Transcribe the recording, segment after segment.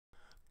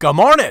Good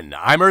morning.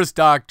 I'm Earth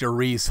Dr.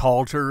 Reese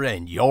Halter,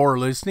 and you're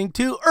listening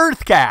to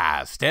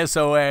Earthcast,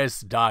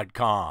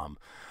 SOS.com.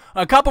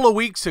 A couple of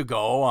weeks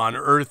ago on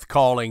Earth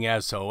Calling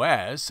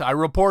SOS, I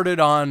reported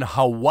on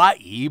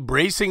Hawaii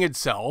bracing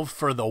itself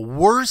for the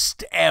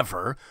worst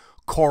ever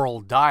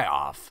coral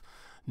die-off,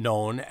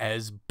 known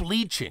as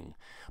bleaching,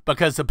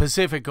 because the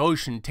Pacific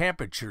Ocean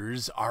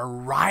temperatures are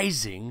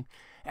rising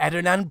at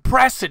an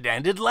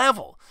unprecedented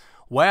level.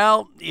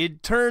 Well,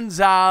 it turns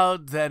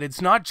out that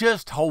it's not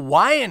just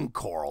Hawaiian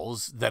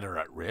corals that are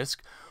at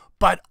risk,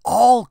 but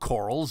all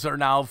corals are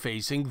now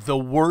facing the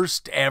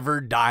worst ever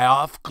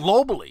die-off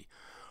globally.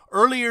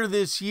 Earlier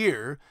this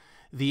year,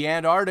 the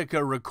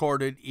Antarctica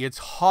recorded its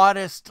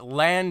hottest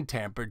land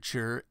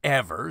temperature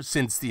ever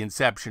since the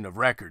inception of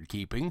record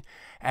keeping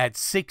at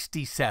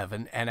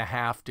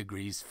 67.5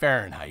 degrees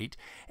Fahrenheit,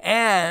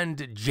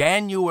 and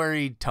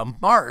January to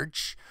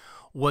March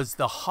was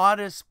the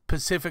hottest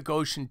Pacific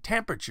Ocean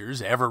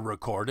temperatures ever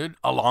recorded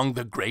along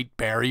the Great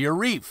Barrier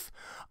Reef.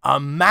 A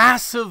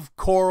massive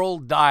coral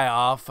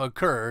die-off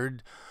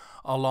occurred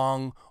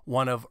along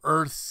one of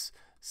Earth's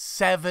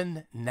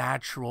 7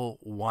 natural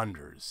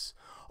wonders.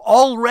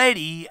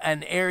 Already,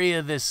 an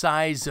area the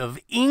size of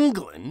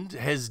England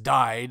has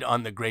died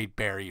on the Great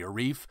Barrier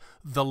Reef,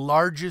 the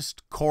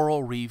largest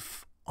coral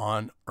reef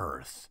on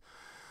Earth.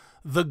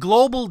 The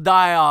global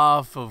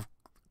die-off of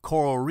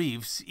coral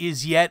reefs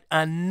is yet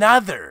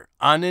another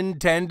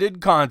unintended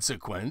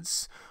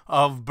consequence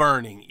of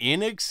burning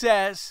in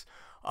excess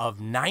of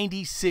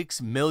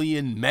 96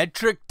 million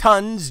metric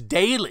tons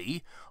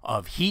daily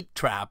of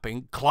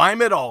heat-trapping,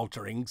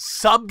 climate-altering,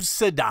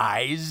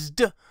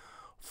 subsidized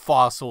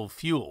fossil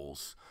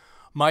fuels.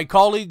 My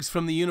colleagues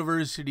from the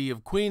University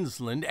of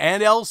Queensland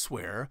and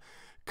elsewhere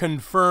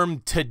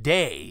confirmed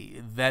today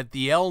that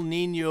the El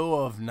Nino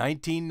of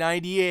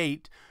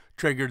 1998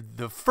 triggered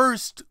the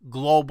first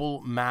global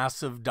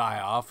massive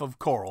die-off of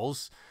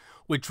corals,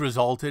 which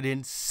resulted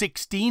in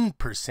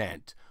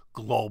 16%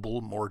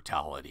 global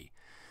mortality.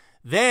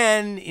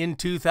 Then, in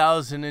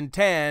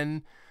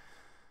 2010,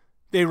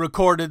 they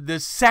recorded the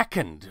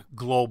second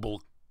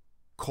global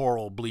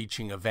coral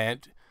bleaching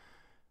event,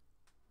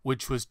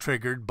 which was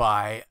triggered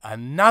by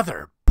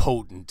another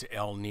potent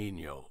El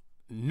Nino.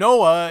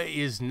 NOAA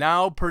is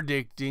now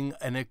predicting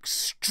an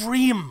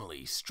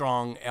extremely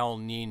strong El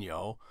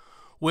Nino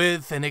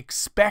with an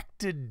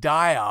expected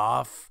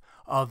die-off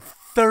of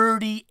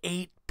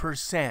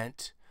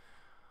 38%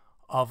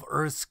 of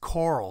Earth's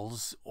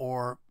corals,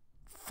 or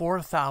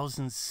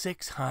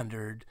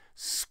 4,600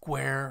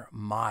 square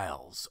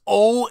miles.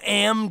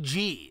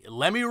 OMG!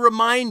 Let me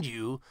remind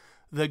you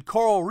that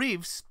coral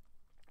reefs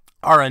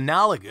are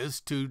analogous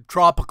to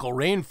tropical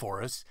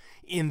rainforests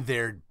in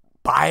their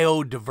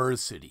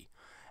biodiversity.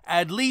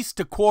 At least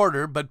a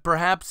quarter, but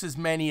perhaps as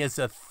many as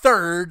a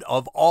third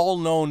of all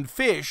known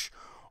fish,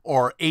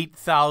 or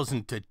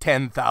 8,000 to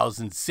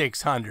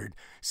 10,600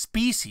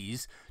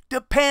 species,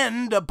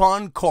 depend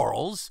upon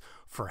corals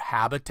for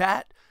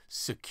habitat,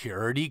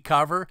 security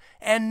cover,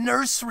 and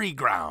nursery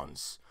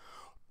grounds.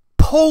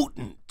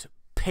 Potent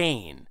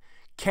pain,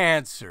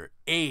 cancer,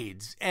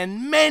 AIDS,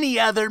 and many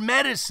other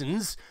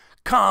medicines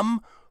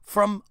come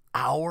from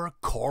our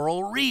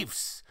coral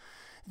reefs.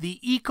 The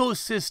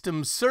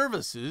ecosystem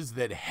services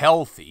that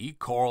healthy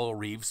coral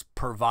reefs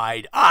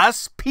provide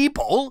us,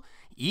 people,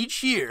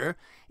 each year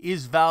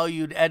is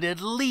valued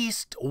at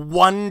least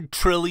 $1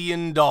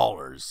 trillion.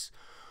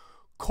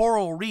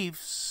 Coral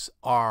reefs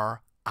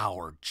are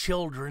our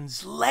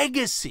children's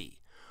legacy.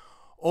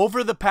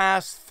 Over the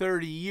past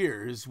 30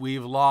 years,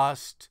 we've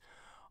lost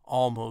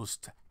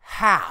almost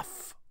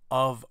half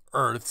of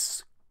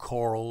Earth's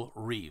coral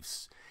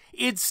reefs.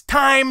 It's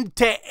time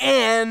to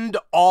end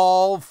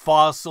all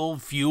fossil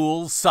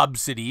fuel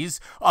subsidies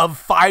of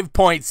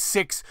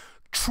 $5.6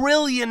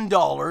 trillion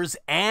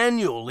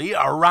annually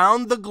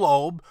around the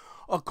globe,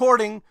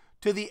 according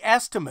to the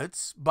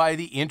estimates by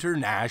the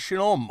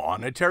International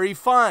Monetary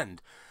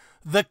Fund.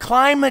 The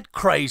climate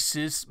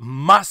crisis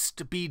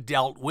must be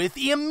dealt with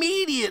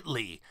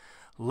immediately.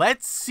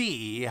 Let's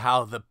see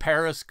how the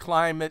Paris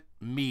Climate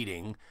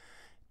Meeting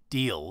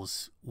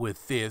deals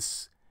with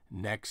this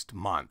next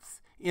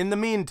month. In the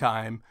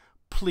meantime,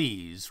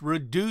 please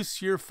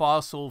reduce your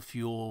fossil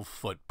fuel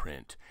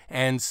footprint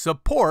and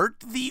support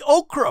the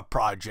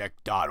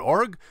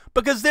okraproject.org,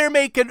 because they're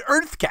making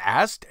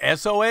Earthcast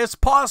SOS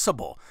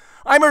possible.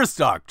 I'm Earth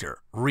Dr.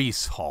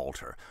 Reese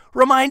Halter,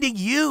 reminding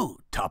you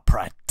to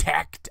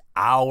protect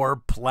our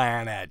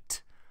planet.